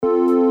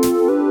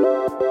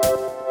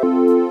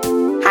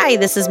Hi,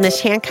 this is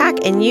Mish Hancock,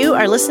 and you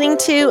are listening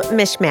to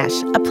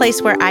Mishmash, a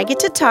place where I get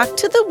to talk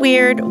to the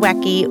weird,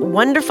 wacky,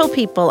 wonderful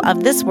people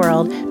of this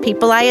world,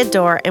 people I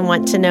adore and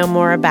want to know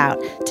more about.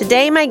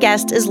 Today, my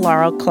guest is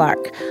Laurel Clark.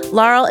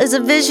 Laurel is a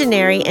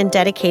visionary and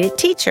dedicated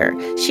teacher.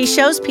 She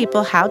shows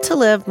people how to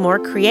live more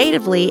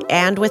creatively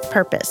and with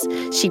purpose.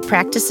 She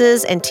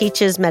practices and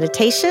teaches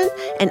meditation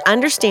and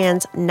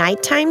understands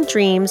nighttime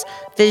dreams,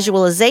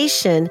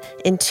 visualization,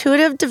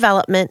 intuitive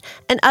development,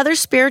 and other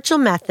spiritual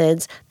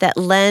methods that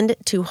lend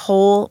to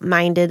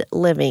whole-minded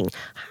living.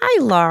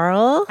 Hi,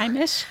 Laurel. Hi,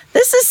 Mish.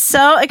 This is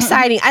so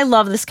exciting. I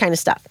love this kind of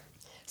stuff.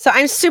 So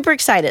I'm super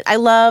excited. I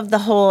love the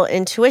whole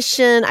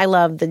intuition. I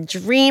love the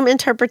dream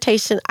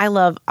interpretation. I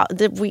love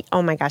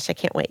oh my gosh, I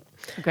can't wait.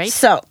 Great.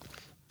 So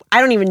I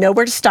don't even know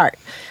where to start.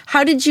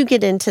 How did you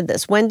get into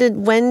this?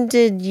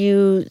 Did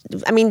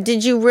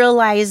you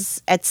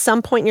realize at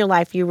some point in your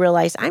life you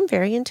realized I'm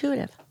very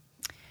intuitive?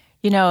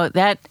 You know,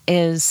 that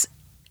is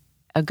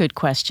a good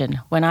question.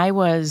 When I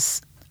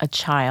was a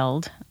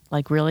child,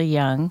 like really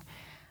young,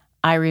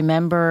 I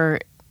remember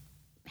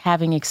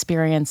having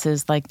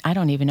experiences like, I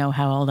don't even know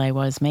how old I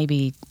was,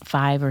 maybe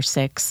 5 or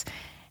 6.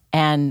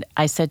 And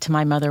I said to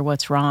my mother,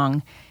 "What's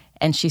wrong?"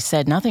 And she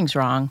said, "Nothing's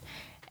wrong."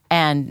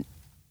 And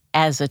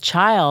as a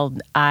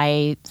child,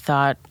 I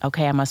thought,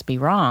 okay, I must be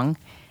wrong.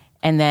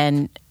 And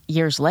then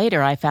years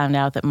later, I found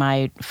out that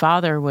my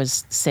father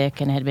was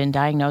sick and had been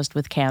diagnosed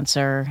with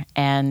cancer.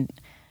 And,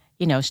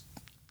 you know,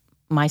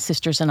 my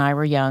sisters and I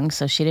were young,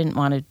 so she didn't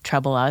want to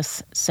trouble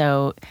us.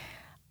 So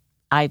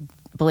I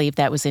believe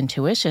that was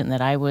intuition,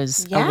 that I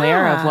was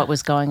aware of what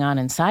was going on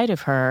inside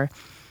of her.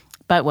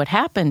 But what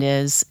happened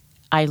is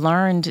I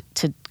learned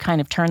to kind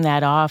of turn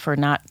that off or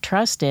not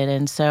trust it.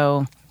 And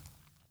so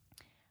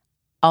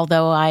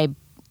although I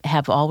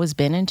have always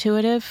been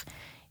intuitive,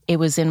 it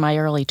was in my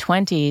early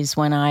 20s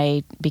when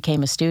I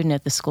became a student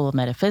at the School of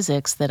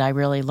Metaphysics that I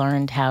really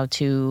learned how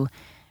to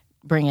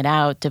bring it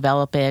out,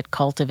 develop it,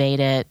 cultivate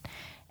it.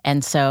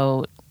 And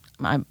so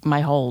my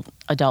whole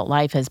adult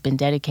life has been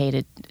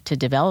dedicated to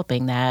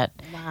developing that.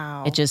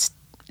 Wow. It just,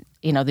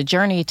 the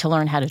journey to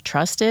learn how to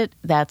trust it,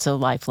 that's a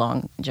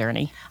lifelong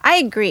journey. I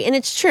agree. And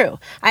it's true.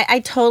 I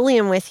totally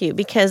am with you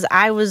because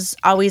I was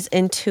always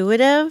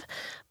intuitive,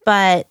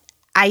 but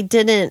I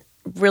didn't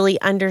really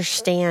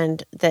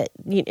understand that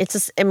it's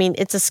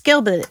a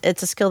skill, but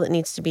it's a skill that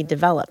needs to be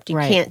developed. You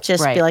can't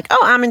just be like,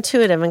 oh, I'm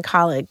intuitive and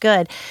call it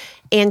good.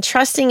 And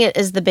trusting it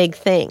is the big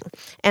thing.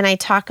 And I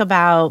talk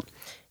about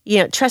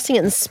trusting it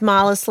in the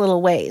smallest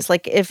little ways.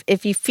 Like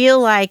if you feel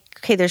like,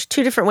 okay, there's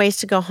 2 different ways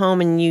to go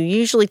home and you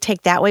usually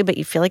take that way, but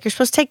you feel like you're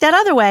supposed to take that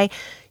other way,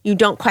 you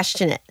don't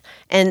question it.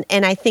 And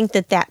I think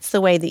that that's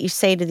the way that you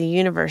say to the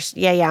universe,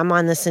 yeah, I'm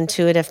on this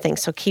intuitive thing,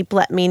 so keep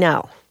letting me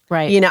know.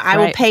 Right. I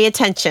will pay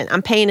attention.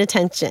 I'm paying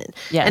attention.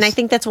 Yes. And I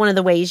think that's one of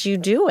the ways you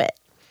do it.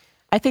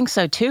 I think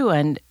so too.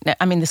 And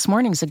I mean, this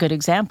morning's a good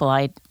example.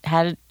 I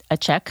had a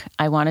check.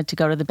 I wanted to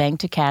go to the bank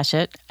to cash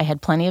it. I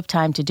had plenty of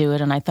time to do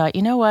it. And I thought,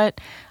 you know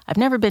what? I've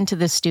never been to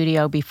this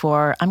studio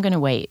before. I'm going to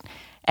wait.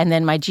 And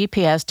then my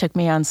GPS took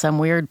me on some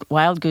weird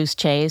wild goose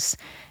chase.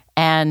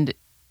 And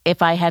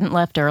if I hadn't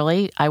left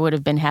early, I would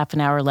have been half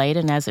an hour late.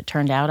 And as it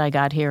turned out, I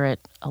got here at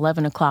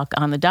 11 o'clock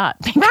on the dot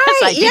because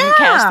I didn't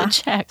cash the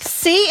check.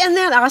 See, isn't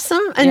that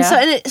awesome?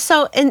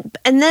 And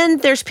and then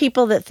there's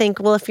people that think,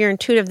 well, if you're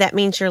intuitive, that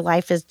means your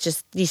life is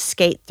just, you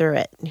skate through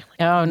it. Like,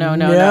 oh, no.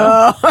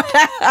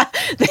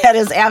 That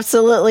is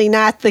absolutely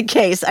not the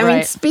case. I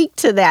mean, speak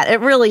to that.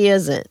 It really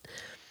isn't.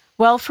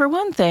 Well, for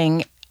one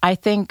thing, I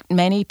think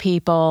many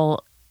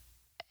people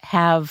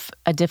have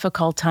a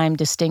difficult time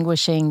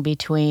distinguishing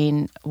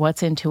between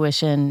what's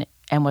intuition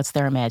and what's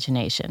their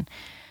imagination.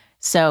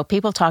 So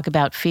people talk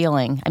about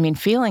feeling. I mean,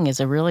 feeling is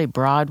a really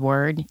broad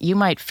word. You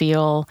might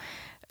feel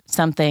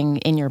something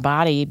in your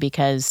body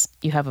because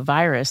you have a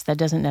virus. That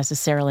doesn't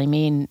necessarily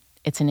mean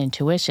it's an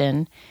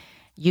intuition.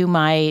 You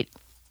might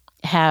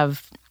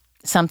have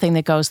something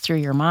that goes through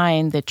your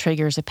mind that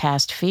triggers a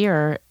past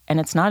fear, and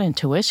it's not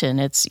intuition.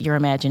 It's your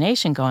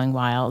imagination going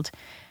wild.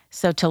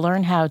 So to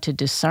learn how to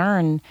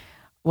discern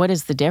what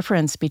is the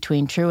difference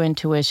between true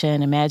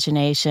intuition,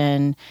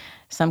 imagination,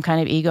 some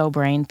kind of ego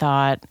brain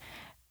thought,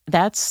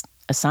 that's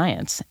a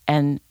science.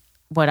 And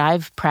what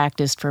I've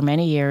practiced for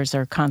many years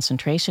are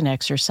concentration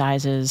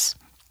exercises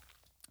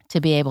to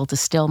be able to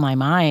still my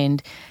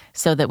mind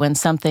so that when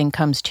something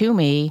comes to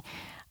me,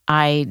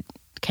 I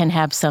can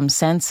have some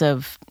sense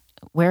of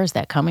where is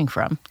that coming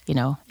from?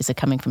 Is it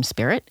coming from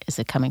spirit? Is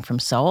it coming from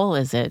soul?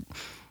 Is it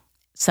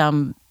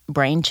some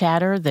brain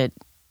chatter that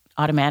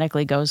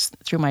automatically goes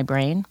through my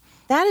brain?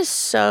 That is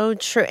so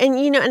true. And,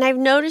 and I've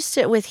noticed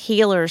it with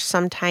healers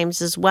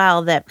sometimes as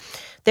well, that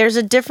there's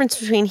a difference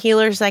between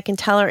healers I can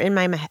tell are in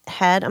my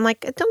head. I'm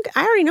like,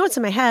 I already know what's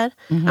in my head.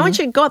 Mm-hmm. I want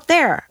you to go up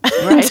there.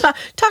 Right.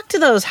 Talk to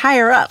those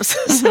higher ups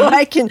so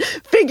I can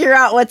figure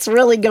out what's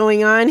really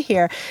going on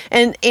here.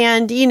 And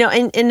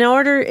in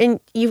order, and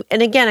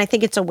again, I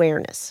think it's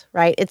awareness,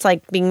 right? It's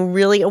like being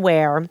really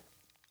aware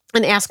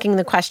and asking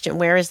the question,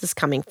 where is this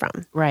coming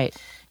from? Right.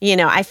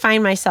 I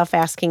find myself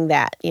asking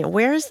that,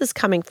 where is this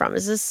coming from?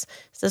 Is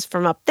this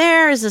from up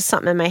there? Is this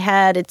something in my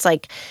head? It's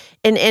like,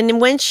 and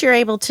once you're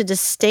able to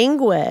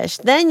distinguish,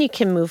 then you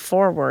can move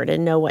forward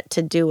and know what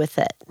to do with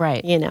it.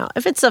 Right.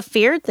 If it's a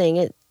fear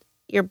thing,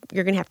 you're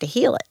going to have to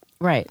heal it.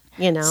 Right.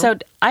 So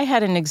I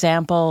had an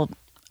example,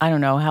 I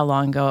don't know how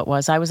long ago it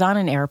was. I was on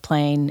an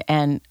airplane,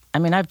 and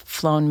I've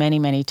flown many,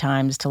 many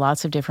times to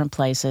lots of different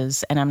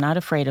places, and I'm not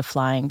afraid of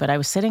flying, but I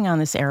was sitting on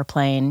this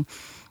airplane,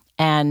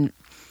 and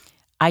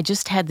I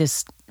just had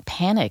this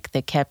panic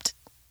that kept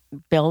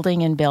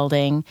building and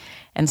building.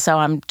 And so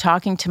I'm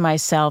talking to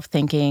myself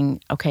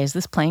thinking, okay, is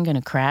this plane going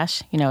to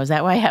crash? Is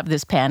that why I have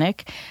this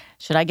panic?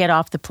 Should I get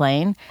off the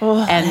plane?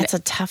 Oh, and that's a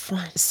tough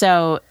one.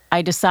 So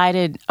I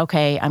decided,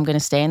 okay, I'm going to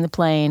stay in the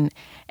plane.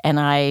 And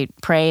I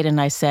prayed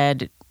and I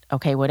said,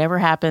 okay, whatever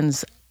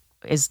happens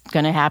is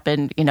going to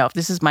happen.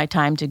 This is my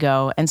time to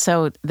go. And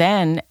so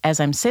then as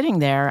I'm sitting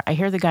there, I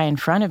hear the guy in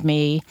front of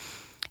me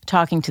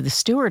talking to the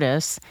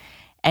stewardess.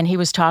 And he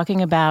was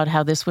talking about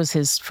how this was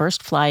his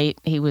first flight.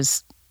 He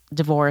was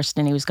divorced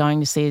and he was going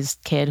to see his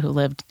kid who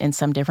lived in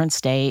some different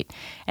state,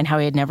 and how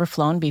he had never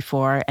flown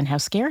before and how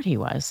scared he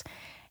was.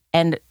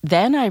 And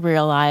then I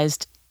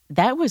realized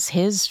that was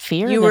his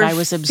fear that I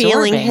was absorbing.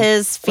 Feeling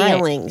his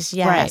feelings. Right.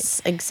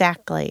 Yes, right.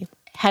 Exactly.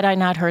 Had I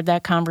not heard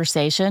that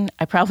conversation,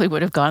 I probably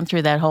would have gone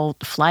through that whole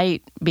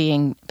flight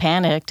being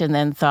panicked and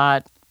then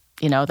thought,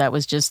 that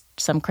was just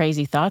some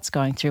crazy thoughts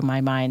going through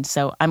my mind.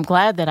 So I'm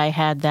glad that I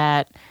had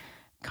that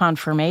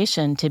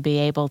confirmation to be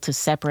able to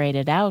separate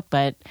it out.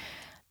 But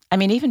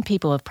even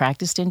people who have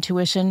practiced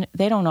intuition,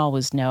 they don't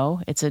always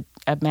know. It's a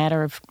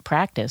matter of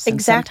practice.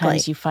 Exactly. And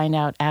sometimes you find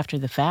out after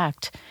the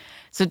fact.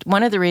 So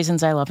one of the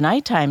reasons I love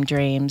nighttime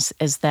dreams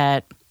is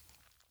that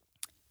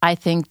I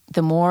think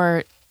the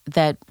more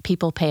that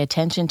people pay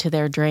attention to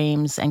their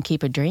dreams and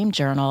keep a dream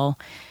journal,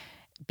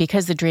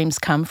 because the dreams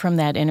come from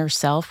that inner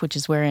self, which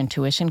is where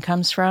intuition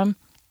comes from,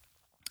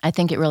 I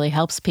think it really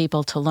helps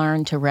people to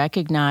learn to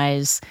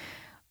recognize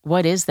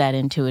what is that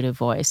intuitive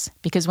voice.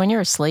 Because when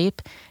you're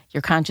asleep,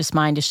 your conscious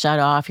mind is shut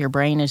off, your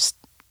brain is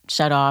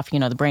shut off,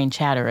 the brain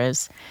chatter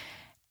is.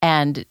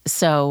 And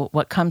so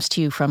what comes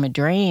to you from a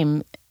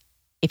dream,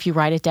 if you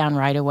write it down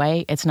right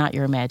away, it's not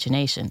your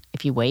imagination.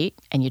 If you wait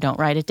and you don't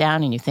write it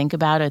down and you think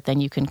about it,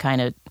 then you can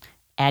kind of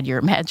add your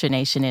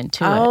imagination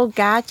into it. Oh,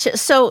 gotcha.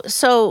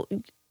 So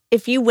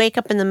if you wake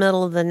up in the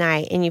middle of the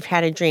night and you've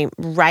had a dream,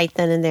 right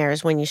then and there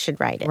is when you should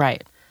write it.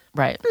 Right.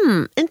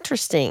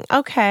 Interesting.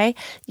 Okay.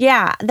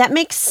 Yeah, that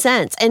makes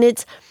sense.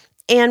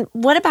 And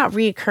what about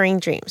reoccurring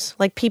dreams?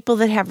 Like people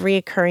that have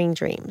reoccurring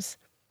dreams?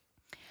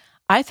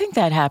 I think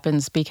that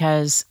happens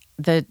because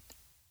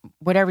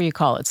whatever you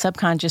call it,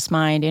 subconscious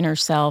mind, inner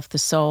self, the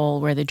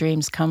soul, where the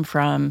dreams come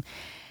from,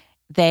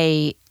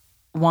 they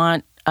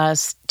want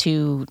us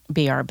to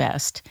be our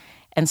best.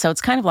 And so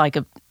it's kind of like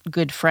a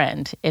good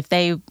friend. If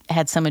they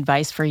had some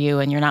advice for you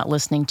and you're not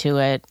listening to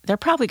it, they're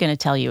probably going to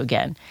tell you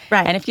again.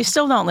 Right. And if you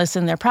still don't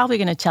listen, they're probably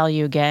going to tell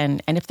you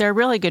again. And if they're a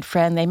really good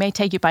friend, they may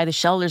take you by the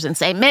shoulders and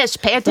say, Mish,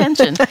 pay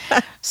attention.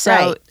 So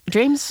Right.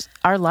 Dreams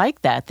are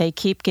like that. They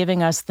keep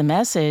giving us the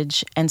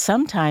message. And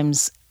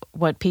sometimes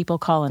what people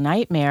call a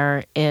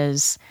nightmare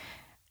is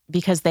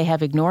because they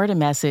have ignored a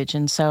message.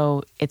 And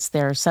so it's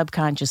their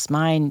subconscious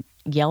mind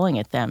yelling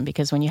at them,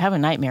 because when you have a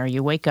nightmare,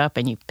 you wake up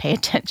and you pay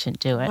attention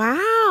to it.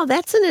 Wow,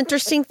 that's an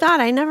interesting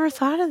thought. I never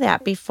thought of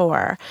that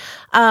before.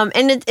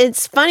 And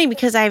it's funny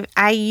because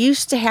I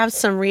used to have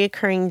some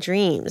reoccurring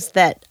dreams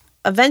that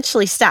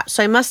eventually stopped.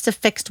 So I must have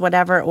fixed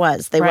whatever it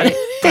was. They Right,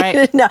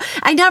 right. No,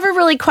 I never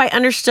really quite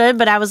understood,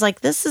 but I was like,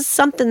 this is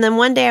something. Then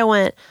one day I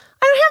went,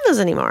 I don't have those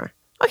anymore.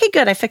 Okay,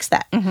 good. I fixed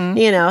that.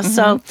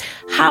 So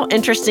how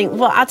interesting.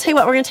 Well, I'll tell you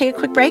what, we're going to take a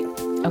quick break.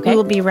 Okay. We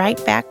will be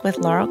right back with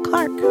Laurel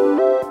Clark.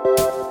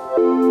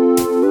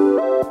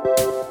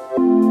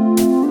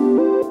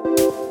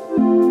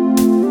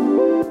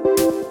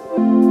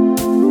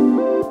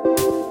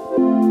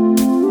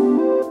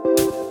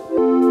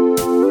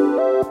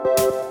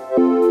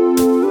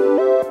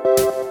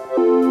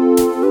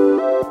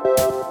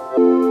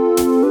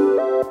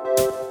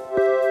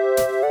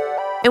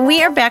 And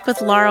we are back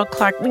with Laurel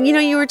Clark.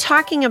 You were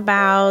talking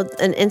about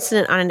an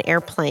incident on an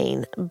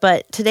airplane,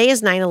 but today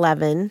is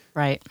 9/11.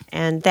 Right.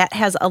 And that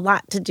has a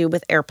lot to do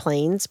with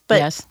airplanes. But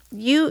Yes.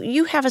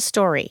 you have a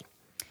story.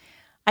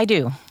 I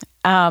do.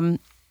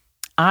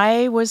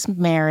 I was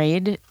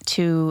married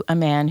to a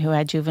man who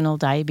had juvenile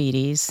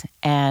diabetes,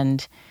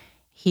 and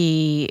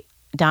he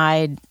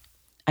died.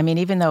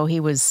 Even though he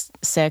was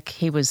sick,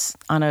 he was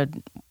on a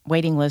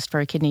waiting list for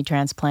a kidney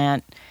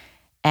transplant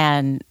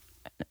and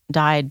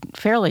died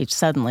fairly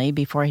suddenly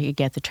before he could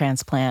get the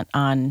transplant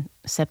on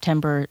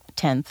September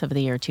 10th of the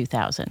year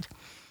 2000.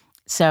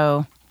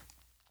 So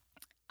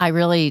I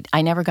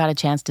never got a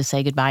chance to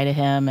say goodbye to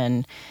him.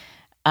 And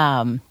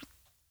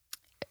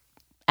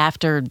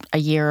after a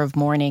year of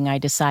mourning, I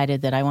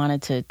decided that I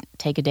wanted to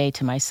take a day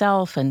to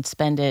myself and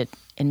spend it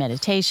in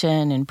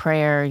meditation and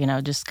prayer,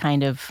 just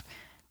kind of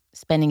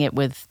spending it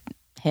with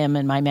him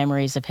and my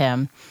memories of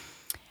him.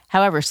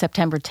 However,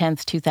 September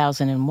 10th,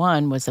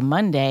 2001 was a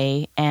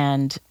Monday,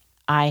 and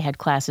I had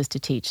classes to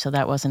teach, so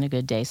that wasn't a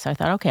good day. So I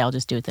thought, okay, I'll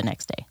just do it the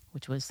next day,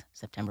 which was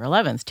September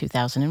 11th,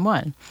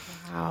 2001.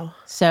 Wow.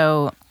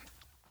 So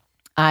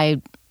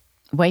I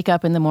wake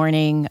up in the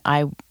morning.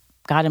 I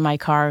got in my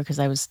car because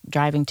I was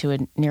driving to a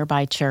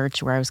nearby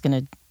church where I was going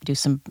to do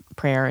some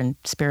prayer and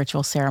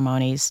spiritual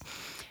ceremonies.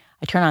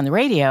 I turn on the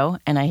radio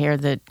and I hear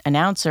the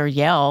announcer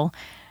yell,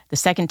 "The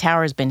second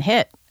tower has been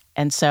hit."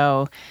 And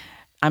so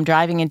I'm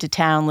driving into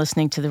town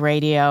listening to the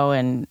radio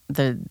and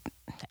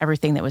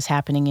everything that was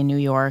happening in New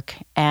York,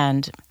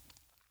 and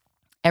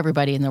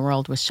everybody in the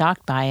world was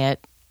shocked by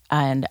it.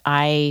 And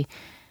I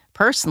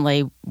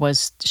personally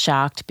was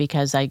shocked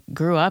because I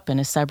grew up in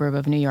a suburb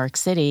of New York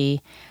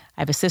City.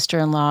 I have a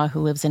sister-in-law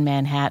who lives in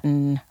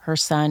Manhattan. Her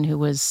son, who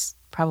was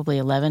probably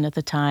 11 at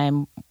the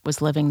time,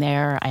 was living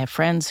there. I have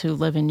friends who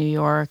live in New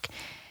York,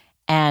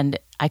 and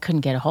I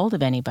couldn't get a hold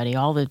of anybody.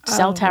 All the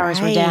cell towers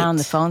were down,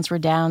 the phones were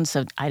down,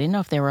 so I didn't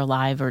know if they were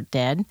alive or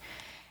dead.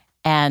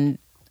 And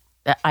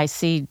I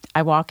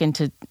walk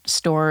into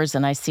stores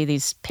and I see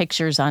these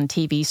pictures on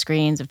TV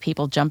screens of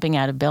people jumping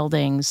out of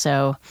buildings.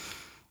 So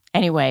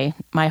anyway,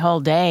 my whole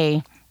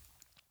day,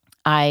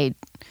 I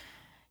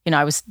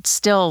was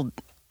still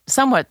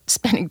somewhat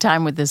spending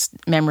time with this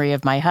memory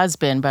of my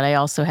husband, but I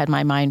also had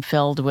my mind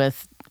filled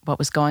with what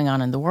was going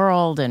on in the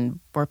world and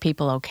were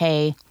people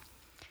okay.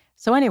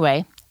 So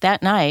anyway,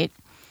 that night,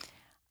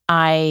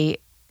 I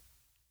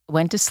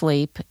went to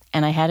sleep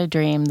and I had a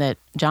dream that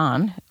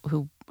John,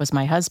 who was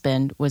my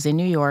husband, was in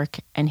New York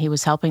and he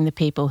was helping the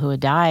people who had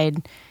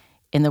died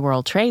in the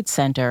World Trade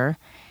Center.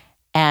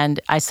 And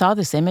I saw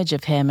this image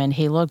of him and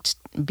he looked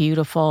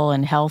beautiful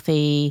and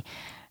healthy.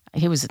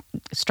 He was a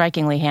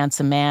strikingly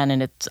handsome man,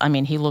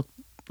 and he looked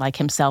like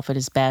himself at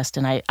his best.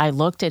 And I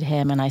looked at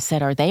him and I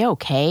said, "Are they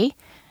okay?"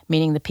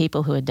 Meaning the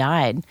people who had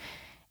died.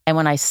 And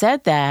when I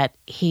said that,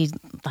 he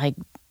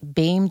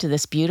beamed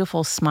this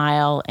beautiful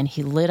smile and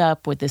he lit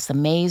up with this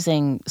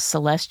amazing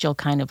celestial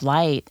kind of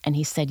light. And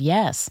he said,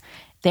 "Yes,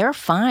 they're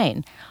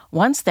fine.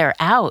 Once they're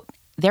out,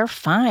 they're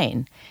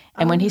fine."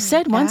 And when he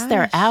said, "Once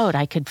they're out,"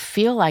 I could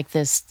feel like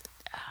this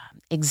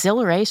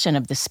exhilaration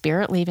of the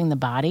spirit leaving the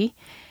body.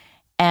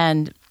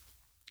 And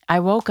I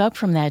woke up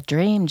from that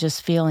dream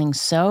just feeling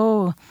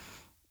so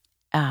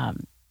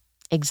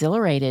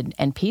exhilarated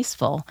and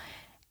peaceful.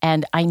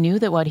 And I knew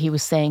that what he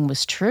was saying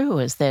was true,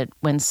 is that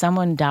when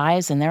someone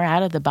dies and they're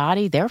out of the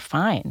body, they're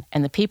fine.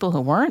 And the people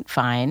who weren't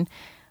fine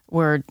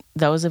were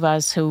those of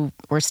us who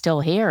were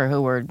still here,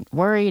 who were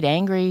worried,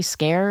 angry,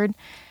 scared.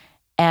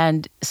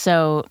 And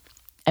so,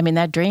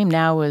 that dream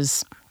now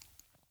was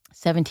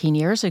 17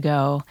 years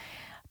ago,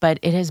 but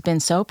it has been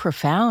so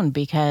profound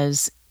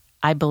because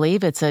I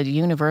believe it's a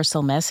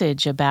universal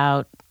message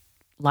about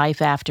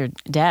life after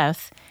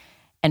death.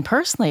 And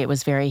personally, it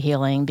was very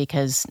healing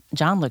because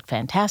John looked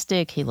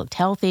fantastic. He looked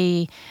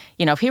healthy.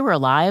 If he were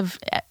alive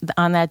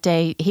on that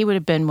day, he would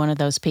have been one of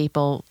those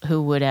people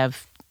who would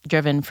have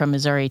driven from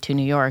Missouri to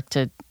New York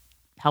to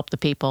help the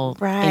people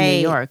in New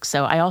York.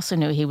 So I also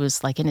knew he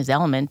was in his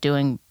element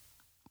doing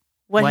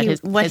what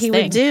he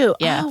would do.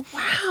 Yeah. Oh,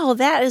 wow.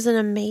 That is an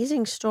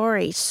amazing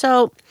story.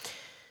 So,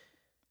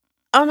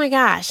 oh my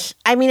gosh.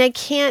 I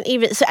can't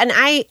even, and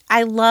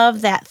I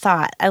love that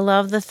thought. I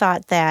love the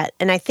thought that,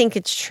 and I think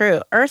it's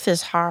true, Earth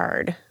is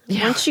hard.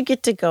 Yeah. Once you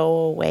get to go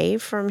away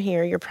from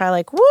here, you're probably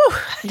like, "Woo,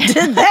 I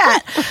did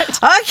that."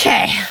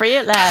 Okay. Free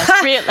at last.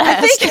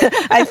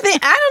 I think,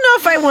 I don't know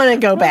if I want to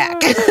go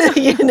back.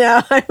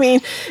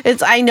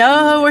 I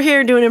know we're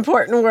here doing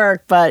important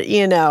work, but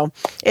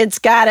it's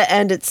got to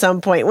end at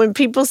some point. When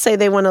people say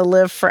they want to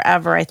live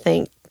forever, I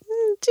think,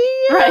 do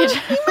you? Right.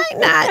 You might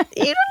not.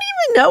 You don't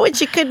even know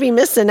what you could be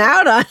missing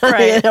out on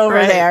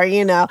over there,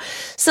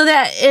 So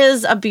that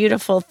is a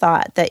beautiful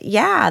thought that,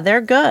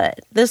 they're good.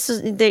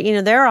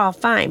 They're all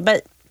fine.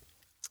 But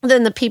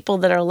then the people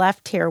that are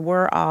left here,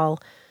 we're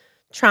all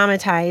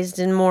traumatized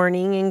and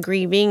mourning and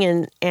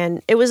grieving.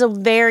 And it was a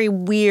very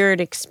weird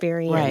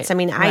experience.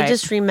 Right. I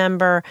just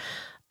remember,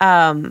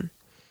 I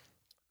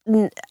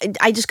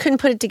just couldn't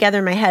put it together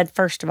in my head,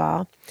 first of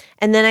all.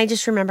 And then I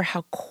just remember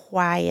how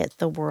quiet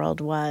the world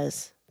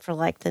was for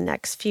the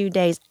next few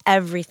days.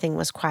 Everything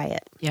was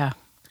quiet. Yeah.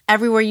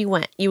 Everywhere you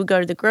went, you would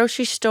go to the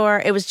grocery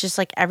store. It was just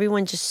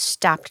everyone just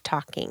stopped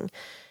talking.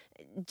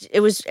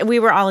 We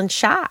were all in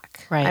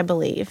shock, I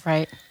believe.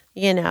 Right.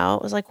 It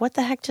was what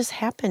the heck just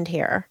happened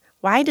here?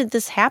 Why did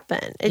this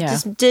happen? It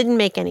just didn't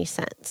make any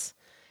sense.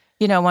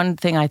 One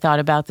thing I thought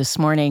about this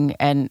morning,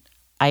 and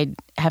I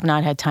have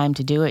not had time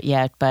to do it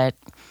yet, but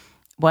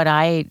what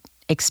I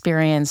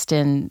experienced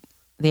in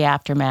the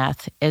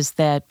aftermath is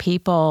that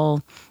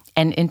people,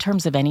 and in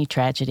terms of any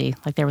tragedy,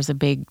 there was a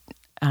big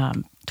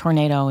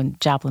tornado in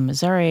Joplin,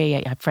 Missouri.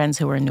 I have friends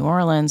who were in New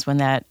Orleans when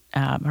that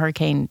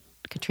Hurricane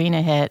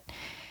Katrina hit.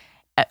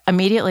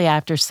 Immediately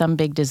after some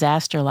big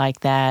disaster like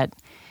that,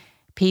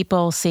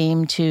 people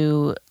seem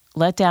to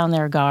let down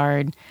their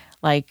guard.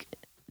 Like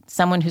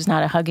someone who's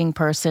not a hugging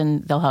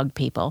person, they'll hug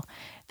people.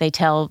 They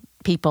tell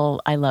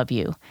people, "I love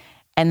you."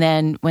 And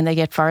then when they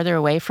get farther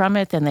away from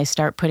it, then they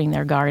start putting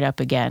their guard up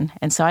again.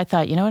 And so I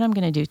thought, you know what I'm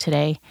going to do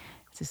today?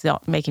 This is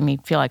making me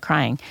feel like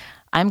crying.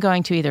 I'm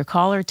going to either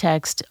call or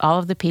text all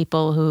of the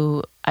people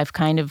who I've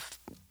kind of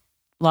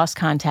lost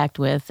contact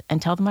with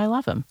and tell them I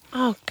love them.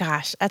 Oh,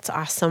 gosh, that's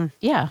awesome.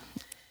 Yeah.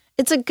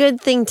 It's a good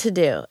thing to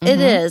do. It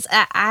is.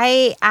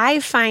 I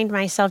find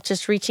myself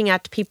just reaching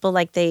out to people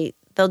like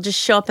they'll just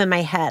show up in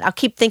my head. I'll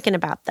keep thinking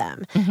about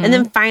them. And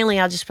then finally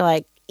I'll just be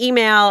like,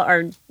 email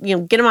or,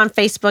 get them on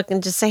Facebook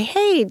and just say,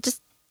 hey,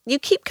 just, you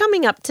keep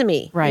coming up to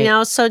me.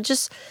 Right. So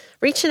just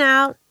reaching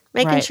out,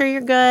 making sure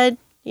you're good,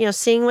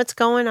 seeing what's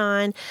going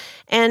on.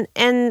 And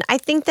I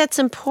think that's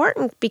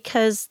important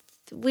because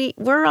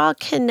we're all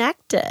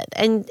connected.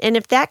 And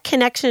if that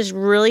connection is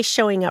really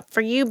showing up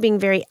for you, being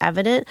very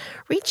evident,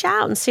 reach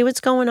out and see what's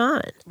going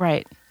on.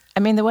 Right. I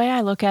mean, the way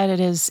I look at it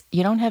is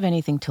you don't have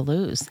anything to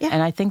lose. Yeah.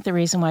 And I think the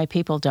reason why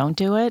people don't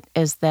do it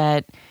is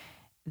that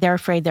they're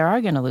afraid they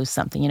are going to lose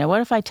something.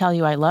 What if I tell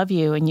you I love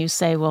you and you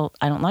say, well,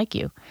 I don't like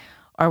you?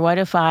 Or what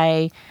if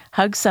I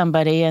hug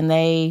somebody and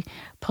they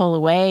pull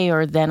away,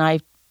 or then I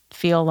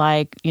feel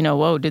like,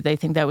 whoa, did they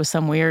think that was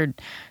some weird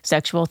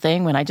sexual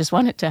thing when I just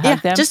wanted to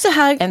hug them? Just a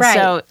hug, and right.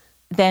 So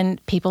then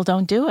people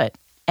don't do it.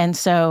 And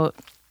so,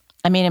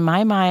 I mean, in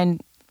my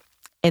mind,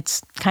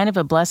 it's kind of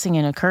a blessing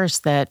and a curse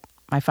that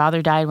my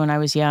father died when I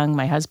was young,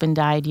 my husband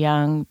died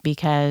young,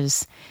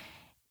 because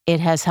it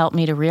has helped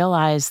me to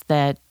realize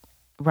that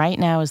right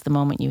now is the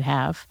moment you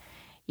have.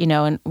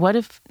 And what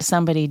if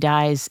somebody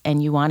dies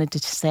and you wanted to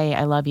say,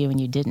 I love you, and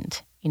you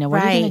didn't?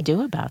 What are you going to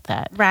do about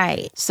that?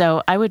 Right.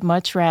 So I would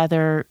much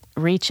rather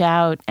reach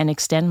out and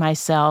extend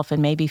myself and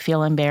maybe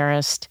feel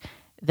embarrassed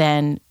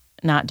than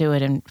not do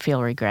it and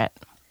feel regret.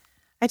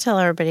 I tell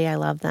everybody I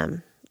love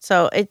them.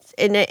 So it's,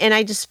 and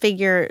I just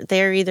figure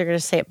they're either going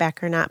to say it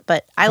back or not,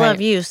 but I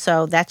love you.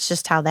 So that's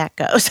just how that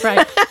goes.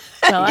 Right.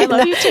 Well, I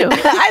love you too.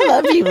 I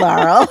love you,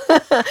 Laurel.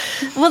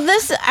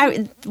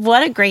 Well,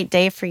 what a great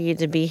day for you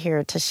to be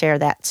here to share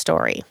that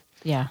story.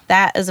 Yeah.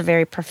 That is a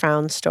very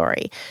profound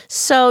story.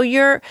 So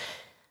your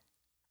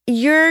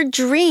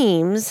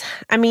dreams,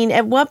 I mean,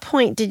 at what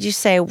point did you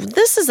say,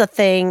 this is a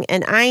thing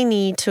and I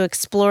need to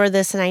explore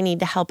this and I need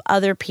to help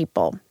other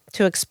people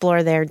to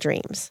explore their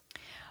dreams?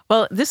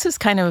 Well, this is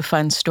kind of a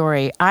fun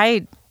story.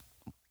 I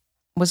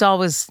was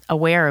always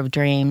aware of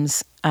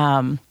dreams,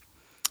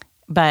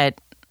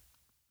 but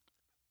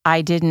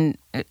I didn't,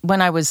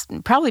 when I was,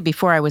 probably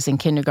before I was in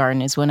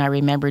kindergarten is when I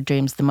remembered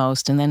dreams the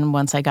most. And then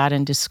once I got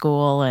into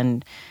school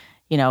and,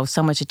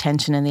 so much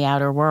attention in the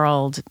outer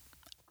world,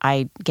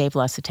 I gave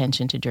less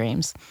attention to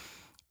dreams.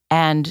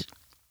 And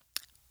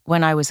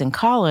when I was in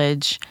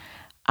college,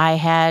 I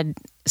had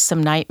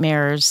some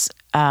nightmares.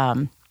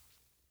 And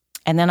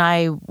then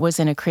I was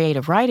in a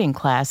creative writing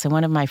class, and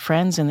one of my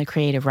friends in the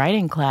creative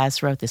writing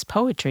class wrote this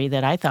poetry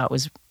that I thought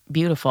was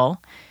beautiful.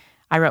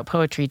 I wrote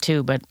poetry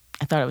too, but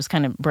I thought it was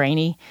kind of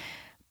brainy.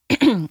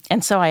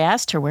 And so I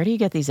asked her, where do you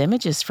get these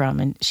images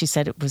from? And she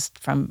said it was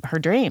from her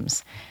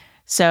dreams.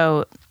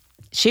 So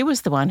she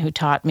was the one who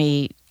taught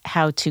me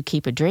how to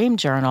keep a dream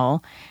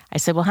journal. I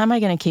said, well, how am I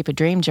going to keep a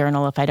dream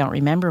journal if I don't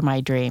remember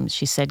my dreams?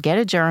 She said, get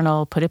a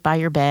journal, put it by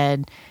your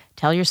bed,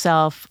 tell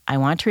yourself, I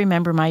want to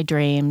remember my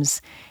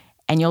dreams.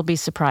 And you'll be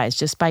surprised.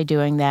 Just by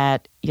doing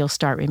that, you'll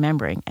start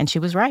remembering. And she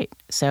was right.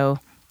 So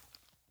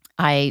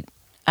I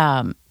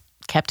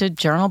kept a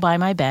journal by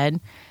my bed.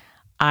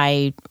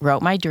 I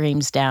wrote my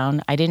dreams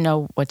down. I didn't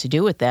know what to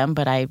do with them,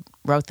 but I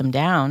wrote them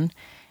down.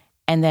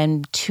 And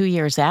then 2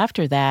 years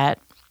after that,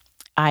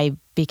 I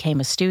became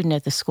a student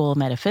at the School of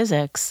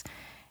Metaphysics.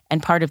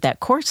 And part of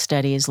that course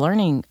study is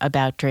learning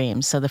about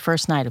dreams. So the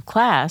first night of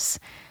class,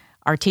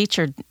 our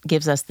teacher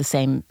gives us the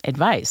same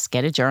advice.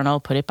 Get a journal,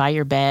 put it by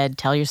your bed,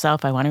 tell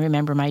yourself, I want to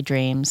remember my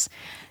dreams.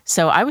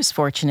 So I was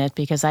fortunate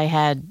because I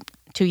had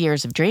 2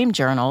 years of dream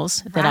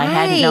journals that I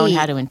hadn't known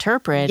how to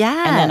interpret.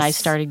 Yes. And then I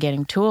started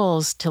getting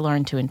tools to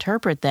learn to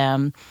interpret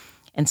them.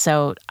 And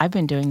so I've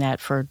been doing that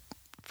for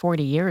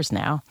 40 years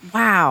now.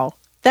 Wow.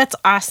 That's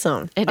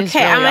awesome. It is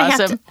really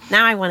awesome.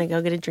 Now I want to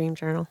go get a dream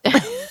journal.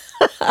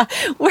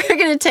 We're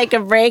going to take a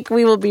break.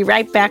 We will be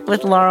right back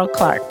with Laurel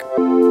Clark.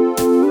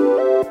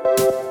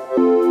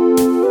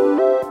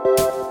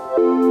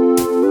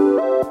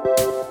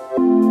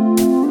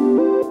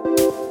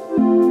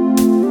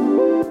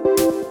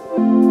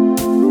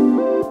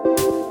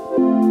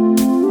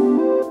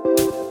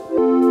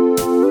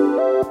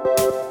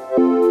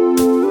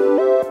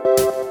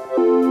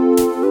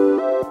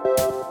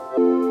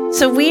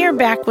 So we are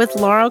back with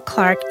Laurel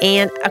Clark,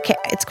 and okay,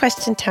 it's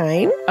question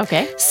time.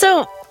 Okay.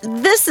 So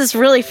this is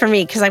really for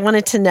me because I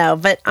wanted to know,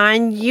 but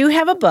you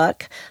have a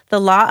book, The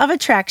Law of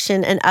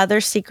Attraction and Other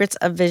Secrets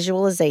of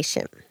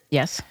Visualization.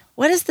 Yes.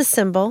 What is the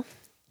symbol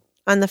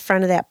on the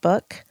front of that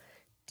book?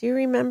 Do you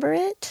remember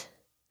it?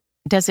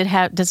 Does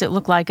it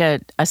look like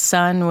a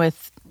sun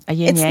with a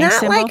yin-yang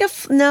symbol?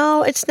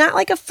 No, it's not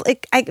like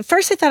at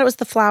first I thought it was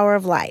the flower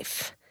of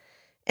life.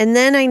 And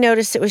then I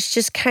noticed it was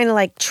just kind of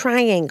like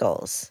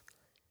triangles.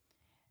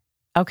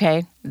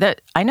 Okay.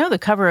 I know the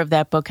cover of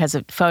that book has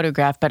a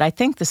photograph, but I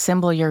think the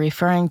symbol you're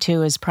referring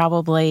to is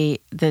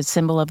probably the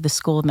symbol of the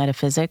School of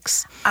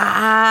Metaphysics.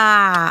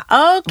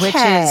 Ah, okay. Which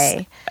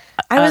is,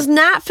 I was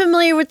not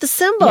familiar with the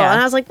symbol. Yeah. And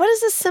I was like, what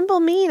does this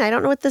symbol mean? I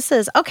don't know what this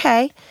is.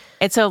 Okay.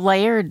 It's a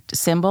layered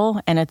symbol,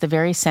 and at the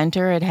very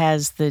center it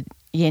has the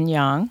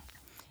yin-yang,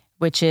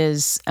 which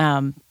is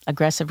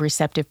aggressive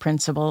receptive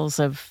principles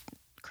of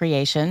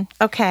creation.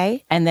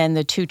 Okay. And then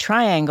the two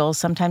triangles,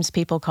 sometimes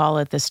people call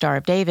it the Star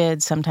of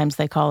David, sometimes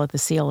they call it the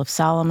Seal of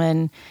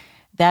Solomon.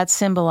 That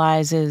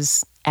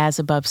symbolizes as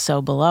above,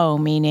 so below,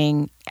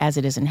 meaning as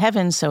it is in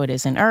heaven, so it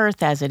is in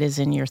earth, as it is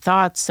in your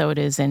thoughts, so it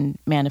is in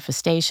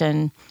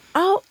manifestation.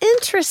 Oh,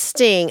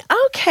 interesting.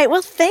 Okay.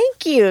 Well,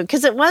 thank you.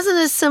 Because it wasn't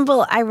a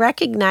symbol I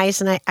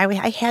recognized, and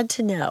I had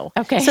to know.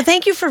 Okay. So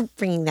thank you for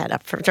bringing that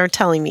up, or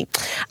telling me.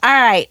 All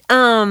right.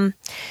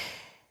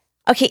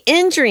 Okay,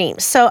 in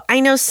dreams. So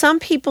I know some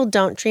people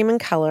don't dream in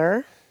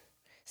color.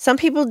 Some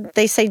people,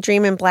 they say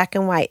dream in black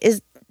and white.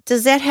 Is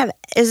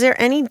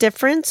there any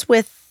difference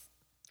with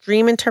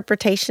dream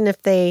interpretation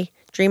if they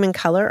dream in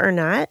color or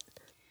not?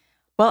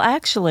 Well,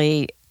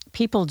 actually,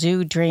 people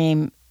do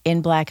dream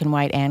in black and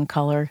white and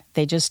color.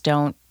 They just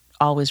don't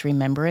always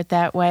remember it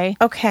that way.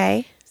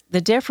 Okay.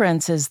 The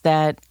difference is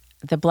that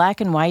the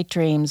black and white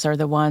dreams are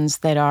the ones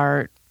that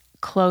are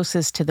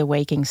closest to the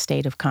waking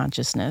state of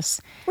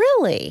consciousness.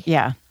 Really?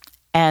 Yeah.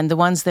 And the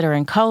ones that are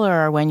in color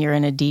are when you're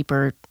in a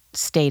deeper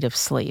state of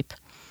sleep.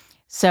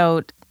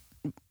 So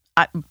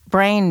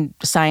brain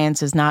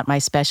science is not my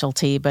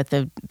specialty, but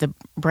the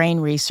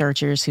brain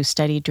researchers who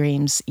study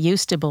dreams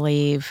used to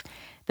believe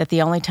that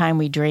the only time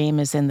we dream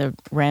is in the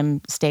REM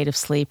state of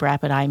sleep,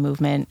 rapid eye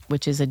movement,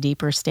 which is a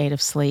deeper state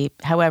of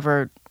sleep.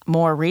 However,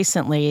 more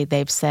recently,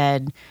 they've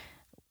said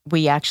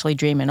we actually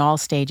dream in all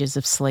stages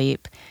of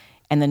sleep.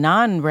 And the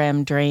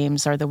non-REM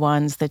dreams are the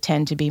ones that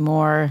tend to be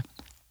more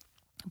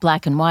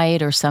black and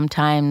white, or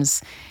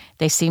sometimes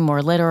they seem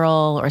more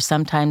literal, or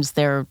sometimes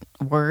they're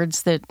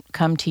words that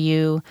come to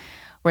you,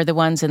 where the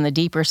ones in the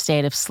deeper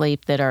state of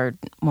sleep that are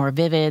more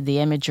vivid, the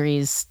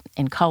imagery's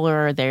in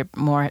color, they're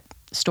more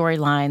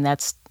storyline.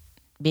 That's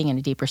being in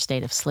a deeper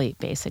state of sleep,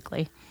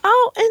 basically.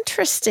 Oh,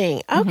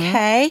 interesting.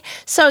 Okay.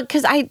 So,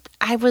 because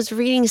I was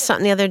reading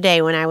something the other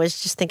day when I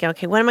was just thinking,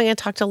 okay, what am I going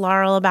to talk to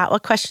Laurel about?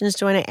 What questions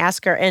do I want to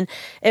ask her? And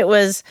it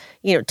was,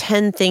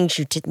 10 things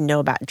you didn't know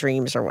about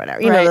dreams or whatever,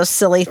 Right. those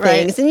silly things.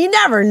 Right. And you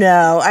never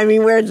know. I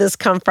mean, where did this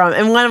come from?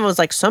 And one of them was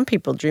like, some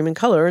people dream in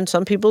color and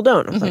some people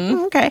don't. I was like,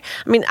 okay.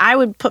 I mean, I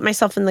would put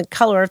myself in the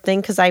color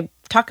thing because I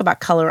talk about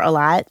color a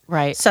lot.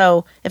 Right.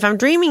 So if I'm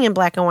dreaming in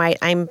black and white,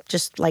 I'm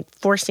just like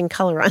forcing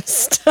color on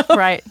stuff.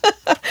 Right.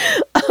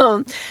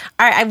 All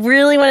right, I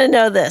really want to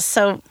know this.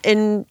 So,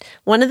 in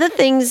one of the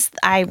things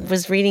I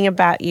was reading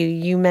about you,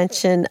 you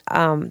mentioned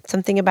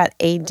something about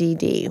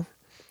ADD, and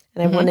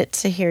I wanted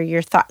to hear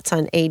your thoughts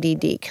on ADD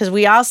because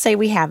we all say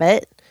we have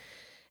it,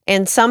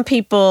 and some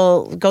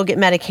people go get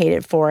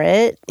medicated for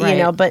it.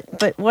 Right.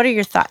 But what are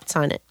your thoughts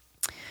on it?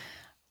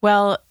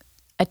 Well,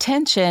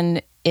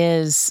 attention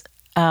is,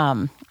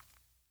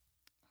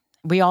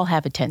 we all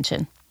have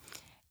attention.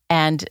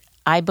 And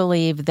I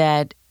believe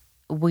that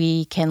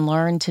we can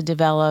learn to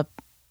develop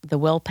the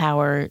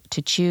willpower to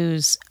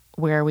choose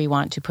where we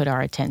want to put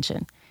our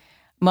attention.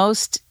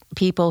 Most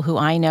people who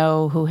I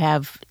know who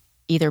have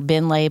either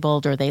been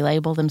labeled or they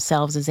label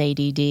themselves as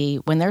ADD,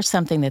 when there's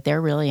something that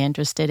they're really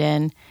interested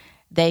in,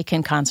 they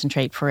can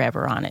concentrate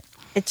forever on it.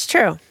 It's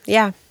true.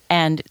 Yeah.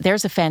 And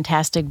there's a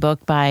fantastic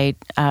book by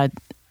a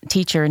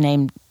teacher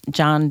named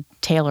John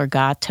Taylor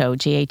Gatto,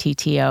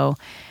 Gatto,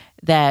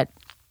 that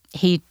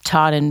he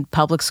taught in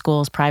public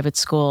schools, private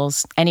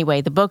schools.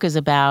 Anyway, the book is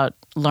about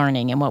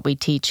learning and what we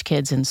teach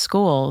kids in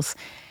schools.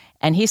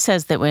 And he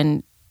says that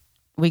when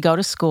we go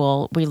to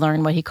school, we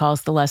learn what he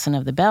calls the lesson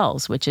of the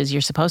bells, which is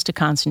you're supposed to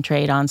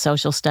concentrate on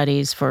social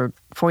studies for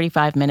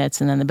 45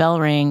 minutes and then the bell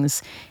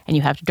rings and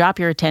you have to drop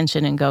your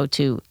attention and go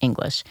to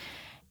English.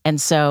 And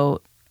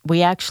so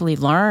we actually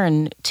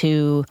learn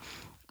to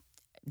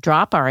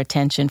drop our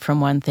attention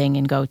from one thing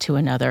and go to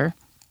another.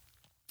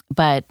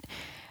 But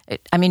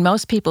I mean,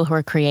 most people who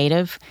are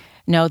creative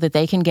know that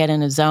they can get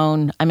in a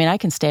zone. I mean, I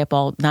can stay up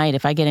all night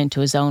if I get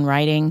into a zone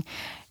writing.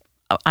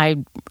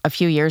 I, a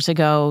few years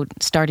ago,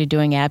 started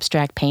doing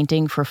abstract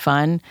painting for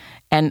fun.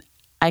 And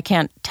I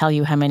can't tell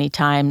you how many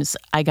times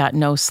I got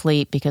no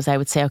sleep because I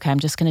would say, okay, I'm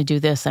just going to do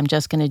this. I'm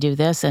just going to do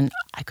this. And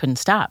I couldn't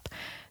stop.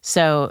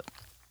 So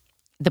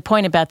the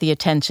point about the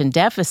attention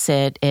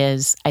deficit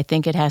is I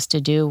think it has to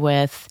do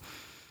with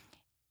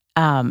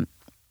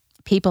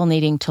people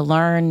needing to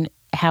learn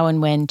how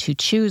and when to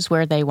choose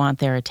where they want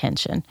their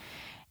attention.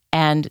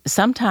 And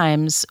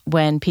sometimes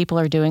when people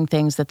are doing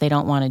things that they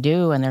don't want to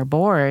do and they're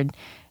bored,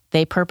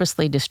 they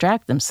purposely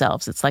distract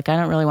themselves. It's like, I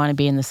don't really want to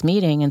be in this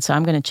meeting, and so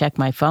I'm going to check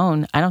my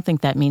phone. I don't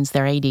think that means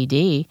they're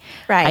ADD.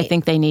 Right. I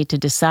think they need to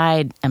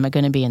decide, am I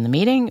going to be in the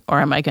meeting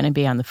or am I going to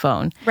be on the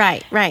phone?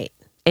 Right, right.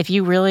 If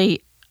you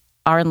really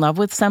are in love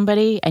with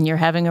somebody and you're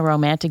having a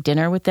romantic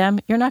dinner with them,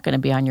 you're not going to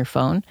be on your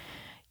phone.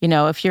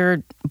 If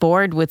you're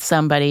bored with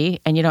somebody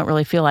and you don't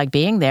really feel like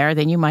being there,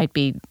 then you might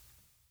be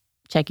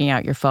checking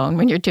out your phone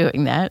when you're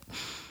doing that.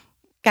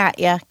 Got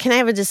ya. Can I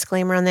have a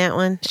disclaimer on that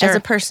one? Sure. As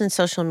a person in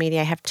social media,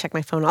 I have to check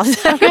my phone all the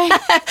time. Okay.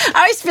 I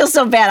always feel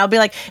so bad. I'll be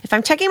like, if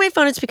I'm checking my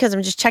phone, it's because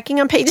I'm just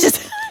checking on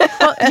pages.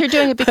 Well, you're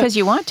doing it because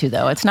you want to,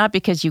 though. It's not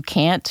because you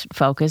can't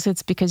focus.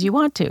 It's because you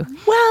want to.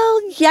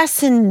 Well,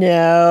 yes and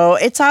no.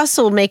 It's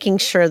also making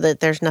sure that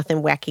there's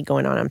nothing wacky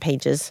going on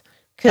pages.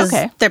 Because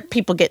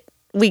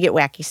we get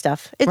wacky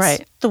stuff.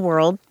 It's the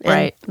world.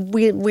 And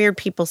weird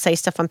people say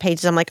stuff on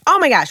pages. I'm like, oh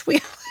my gosh,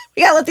 we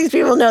got to let these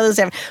people know this.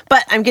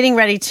 But I'm getting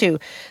ready to.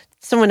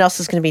 Someone else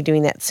is going to be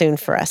doing that soon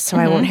for us, so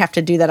I won't have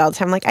to do that all the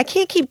time. Like, I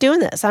can't keep doing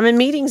this. I'm in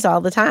meetings all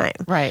the time.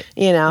 Right.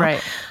 You know?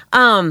 Right.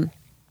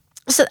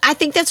 So I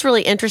think that's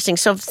really interesting.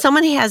 So if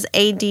someone has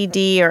ADD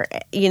or,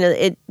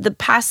 the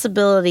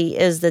possibility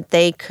is that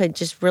they could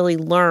just really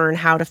learn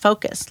how to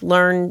focus,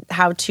 learn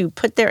how to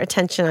put their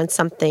attention on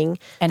something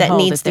and that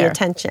needs the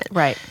attention.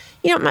 Right.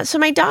 So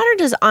my daughter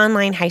does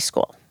online high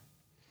school.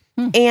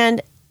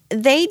 And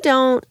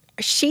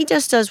she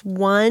just does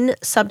one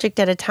subject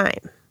at a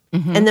time.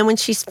 Mm-hmm. And then when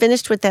she's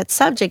finished with that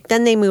subject,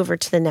 then they move her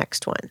to the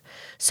next one.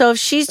 So if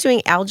she's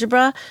doing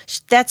algebra,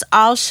 that's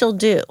all she'll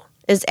do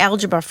is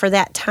algebra for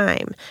that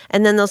time.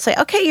 And then they'll say,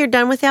 okay, you're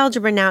done with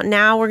algebra now.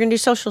 Now we're going to do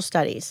social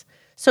studies.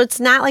 So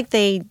it's not like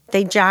they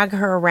jog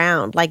her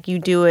around like you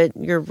do at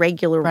your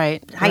regular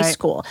high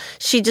school.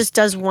 She just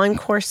does one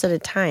course at a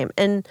time.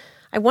 And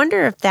I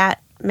wonder if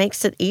that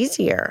makes it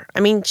easier.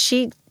 I mean,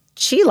 she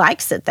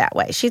likes it that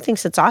way. She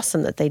thinks it's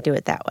awesome that they do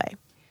it that way.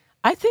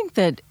 I think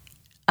that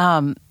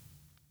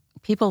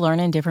people learn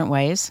in different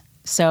ways.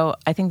 So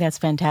I think that's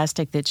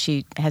fantastic that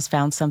she has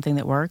found something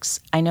that works.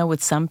 I know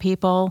with some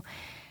people,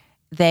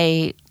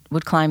 they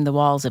would climb the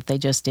walls if they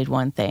just did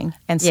one thing.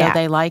 And so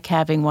they like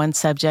having one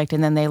subject,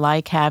 and then they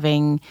like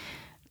having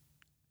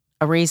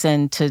a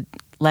reason to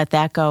let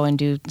that go and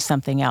do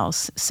something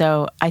else.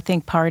 So I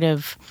think part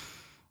of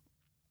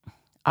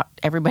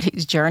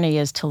everybody's journey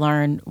is to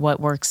learn what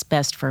works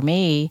best for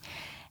me.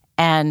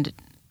 And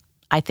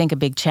I think a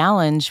big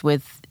challenge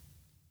with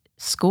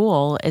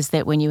school is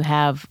that when you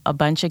have a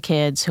bunch of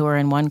kids who are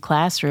in one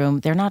classroom,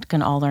 they're not going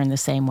to all learn the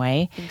same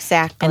way.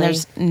 Exactly. And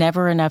there's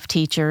never enough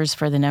teachers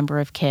for the number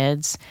of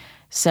kids.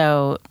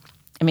 So,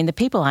 I mean, the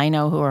people I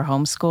know who are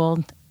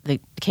homeschooled, the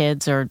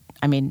kids are,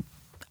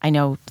 I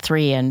know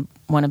 3, and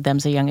one of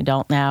them's a young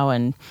adult now,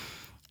 and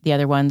the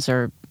other ones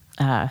are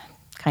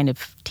kind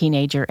of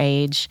teenager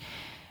age.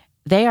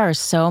 They are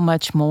so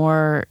much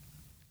more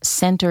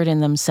centered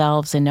in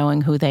themselves and knowing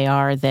who they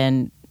are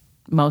than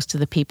most of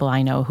the people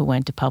I know who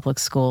went to public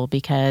school,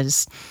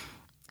 because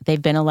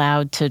they've been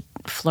allowed to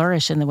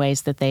flourish in the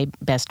ways that they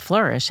best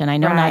flourish. And I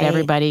know not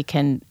everybody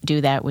can do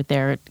that with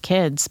their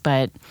kids,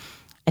 but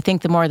I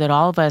think the more that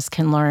all of us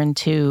can learn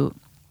to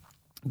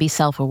be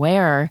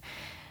self-aware,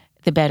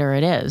 the better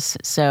it is.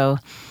 So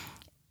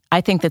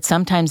I think that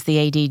sometimes the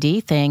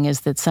ADD thing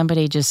is that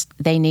somebody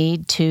they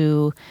need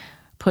to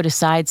put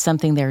aside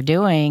something they're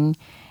doing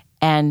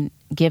and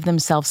give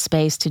themselves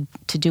space to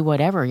do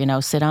whatever,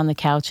 sit on the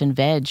couch and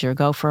veg or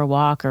go for a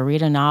walk or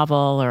read a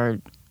novel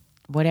or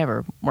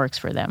whatever works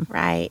for them.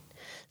 Right.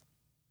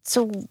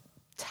 So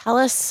tell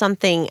us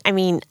something. I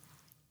mean,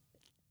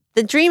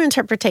 the dream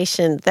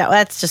interpretation,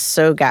 that's just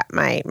so got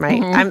my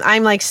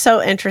I'm like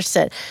so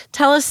interested.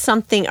 Tell us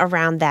something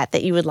around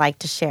that you would like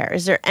to share.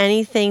 Is there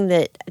anything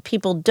that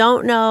people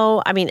don't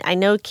know? I mean, I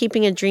know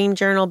keeping a dream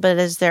journal, but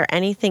is there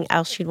anything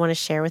else you'd want to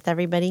share with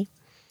everybody?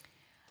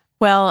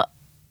 Well,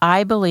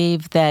 I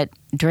believe that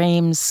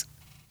dreams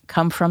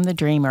come from the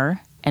dreamer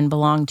and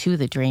belong to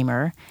the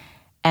dreamer,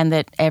 and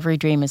that every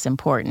dream is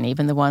important,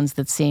 even the ones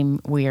that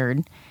seem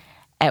weird.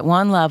 At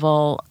one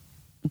level,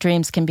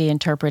 dreams can be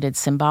interpreted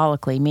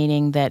symbolically,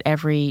 meaning that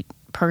every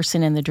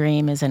person in the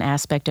dream is an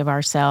aspect of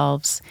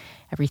ourselves.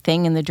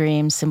 Everything in the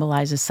dream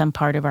symbolizes some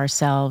part of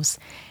ourselves.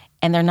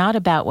 And they're not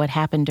about what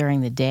happened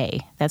during the day.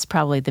 That's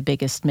probably the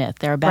biggest myth.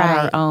 They're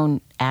about our own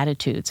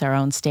attitudes, our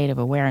own state of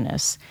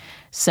awareness.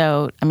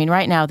 So,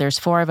 right now there's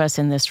 4 of us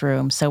in this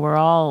room, so we're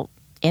all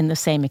in the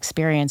same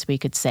experience, we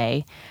could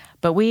say,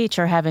 but we each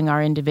are having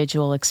our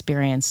individual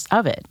experience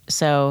of it.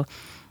 So,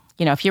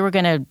 if you were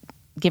going to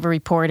give a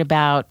report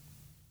about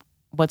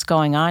what's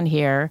going on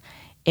here,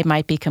 it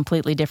might be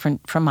completely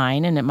different from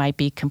mine, and it might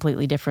be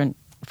completely different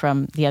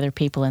from the other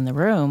people in the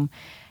room.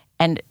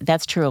 And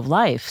that's true of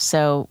life.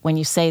 So when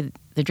you say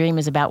the dream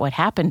is about what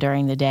happened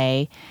during the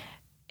day,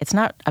 it's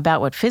not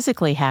about what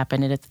physically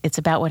happened. It's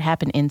about what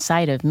happened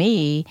inside of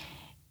me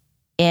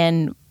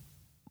in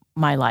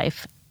my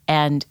life,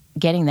 and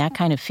getting that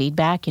kind of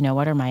feedback.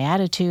 What are my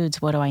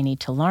attitudes? What do I need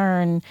to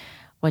learn?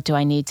 What do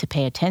I need to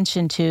pay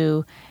attention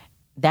to?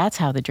 That's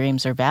how the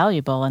dreams are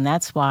valuable. And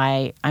that's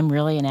why I'm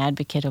really an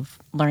advocate of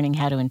learning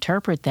how to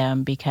interpret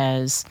them,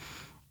 because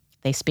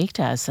they speak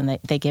to us and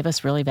they give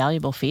us really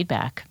valuable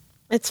feedback.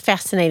 It's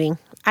fascinating.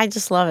 I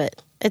just love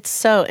it. It's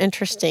so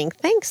interesting.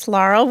 Thanks,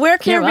 Laurel. Where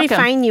can everybody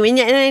find you? And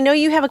I know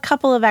you have a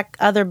couple of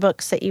other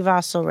books that you've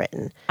also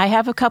written. I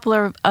have a couple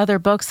of other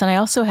books, and I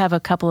also have a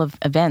couple of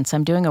events.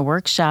 I'm doing a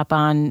workshop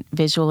on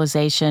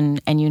visualization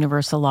and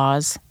universal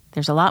laws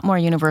there's a lot more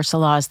universal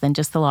laws than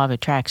just the law of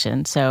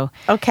attraction. So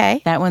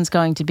Okay. that one's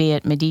going to be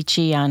at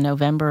Medici on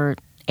November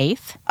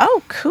 8th.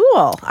 Oh,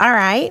 cool. All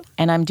right.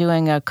 And I'm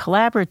doing a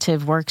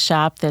collaborative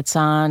workshop that's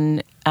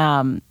on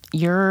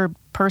your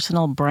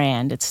personal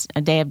brand. It's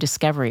a day of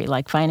discovery,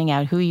 like finding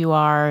out who you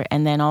are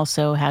and then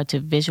also how to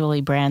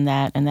visually brand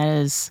that. And that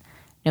is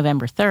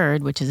November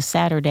 3rd, which is a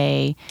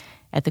Saturday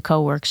at the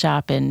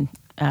co-workshop in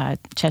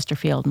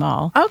Chesterfield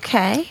Mall.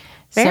 Okay.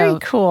 Very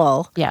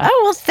cool. Yeah.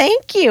 Oh, well,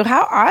 thank you.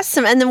 How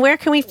awesome. And then where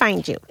can we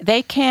find you?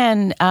 They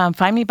can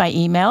find me by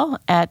email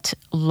at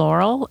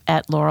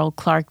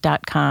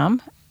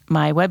laurel@laurelclark.com.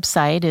 My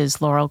website is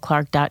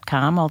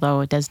laurelclark.com,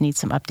 although it does need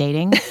some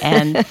updating.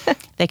 And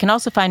they can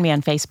also find me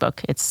on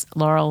Facebook. It's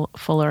Laurel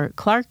Fuller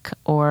Clark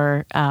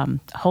or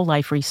Whole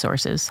Life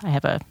Resources. I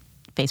have a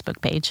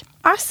Facebook page.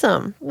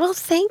 Awesome. Well,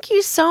 thank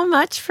you so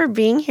much for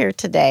being here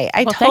today.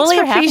 I Well, totally thanks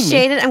for having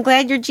appreciate me. it. I'm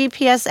glad your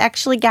GPS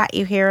actually got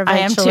you here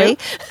eventually.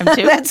 I am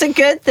too. That's a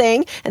good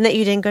thing. And that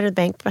you didn't go to the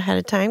bank ahead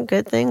of time.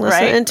 Good thing.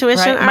 Listen to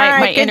intuition. Right. All My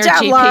right. Good inner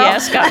job, Laurel.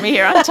 GPS got me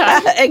here on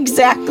time.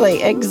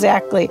 Exactly.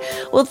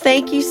 Well,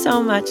 thank you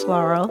so much,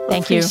 Laurel.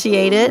 Thank you.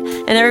 Appreciate it.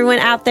 And everyone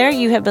out there,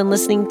 you have been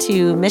listening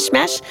to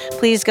Mishmash.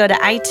 Please go to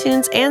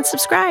iTunes and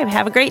subscribe.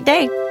 Have a great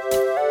day.